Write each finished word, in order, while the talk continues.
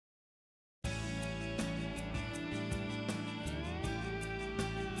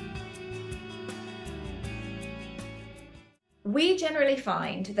We generally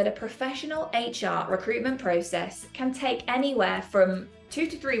find that a professional HR recruitment process can take anywhere from 2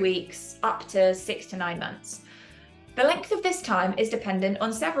 to 3 weeks up to 6 to 9 months. The length of this time is dependent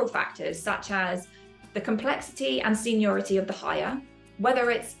on several factors, such as the complexity and seniority of the hire,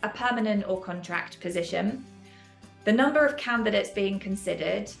 whether it's a permanent or contract position, the number of candidates being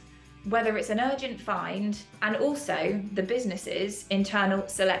considered, whether it's an urgent find, and also the business's internal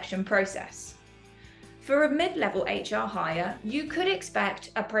selection process. For a mid-level HR hire, you could expect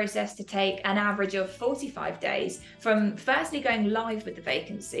a process to take an average of 45 days from firstly going live with the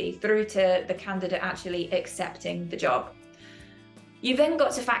vacancy through to the candidate actually accepting the job. You then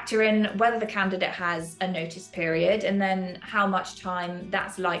got to factor in whether the candidate has a notice period and then how much time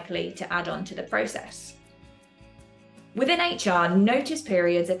that's likely to add on to the process. Within HR, notice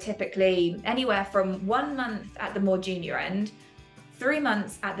periods are typically anywhere from 1 month at the more junior end, 3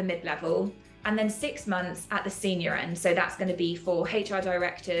 months at the mid-level, and then 6 months at the senior end. So that's going to be for HR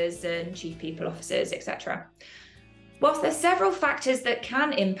directors and chief people officers, etc. Whilst there's several factors that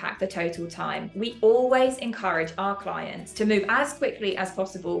can impact the total time, we always encourage our clients to move as quickly as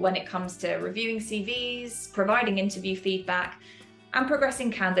possible when it comes to reviewing CVs, providing interview feedback, and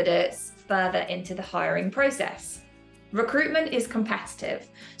progressing candidates further into the hiring process. Recruitment is competitive,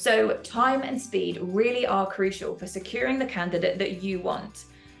 so time and speed really are crucial for securing the candidate that you want.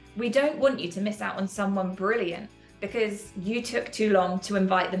 We don't want you to miss out on someone brilliant because you took too long to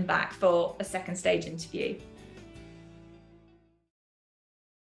invite them back for a second stage interview.